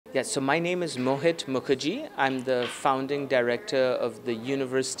Yes, so my name is Mohit Mukherjee. I'm the founding director of the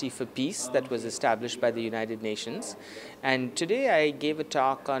University for Peace that was established by the United Nations. And today I gave a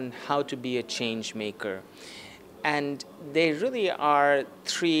talk on how to be a change maker. And there really are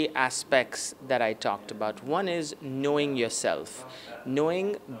three aspects that I talked about. One is knowing yourself,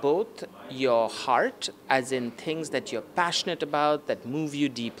 knowing both your heart, as in things that you're passionate about, that move you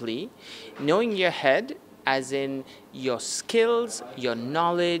deeply, knowing your head, as in your skills, your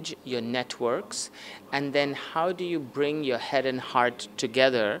knowledge, your networks, and then how do you bring your head and heart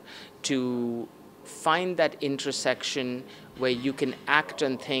together to find that intersection where you can act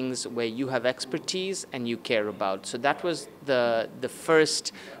on things where you have expertise and you care about. So that was the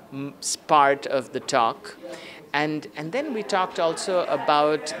first part of the talk. And then we talked also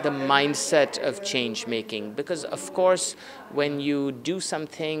about the mindset of change making, because of course when you do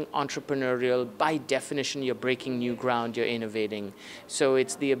something entrepreneurial, by definition you're breaking new ground, you're innovating. So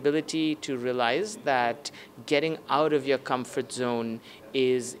it's the ability to realize that getting out of your comfort zone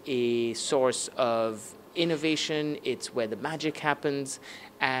is a source of innovation, it's where the magic happens,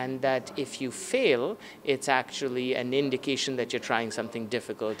 and that if you fail, it's actually an indication that you're trying something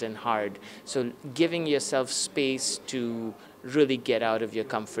difficult and hard. So giving yourself space to really get out of your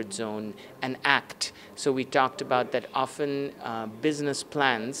comfort zone and act. So we talked about that often business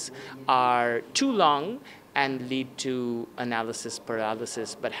plans are too long and lead to analysis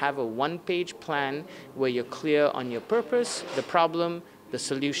paralysis, but have a one-page plan where you're clear on your purpose, the problem, the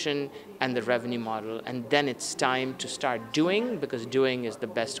solution, and the revenue model. And then it's time to start doing, because doing is the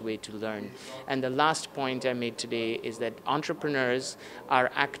best way to learn. And the last point I made today is that entrepreneurs are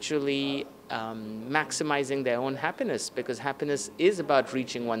actually maximizing their own happiness, because happiness is about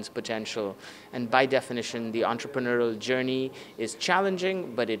reaching one's potential. And by definition, the entrepreneurial journey is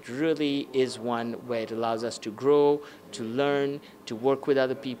challenging, but it really is one where it allows us to grow, to learn, to work with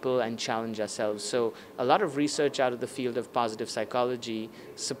other people and challenge ourselves. So a lot of research out of the field of positive psychology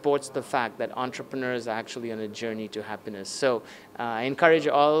supports the fact that entrepreneurs are actually on a journey to happiness. So I encourage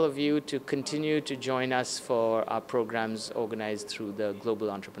all of you to continue to join us for our programs organized through the Global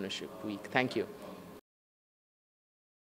Entrepreneurship Week. Thank you.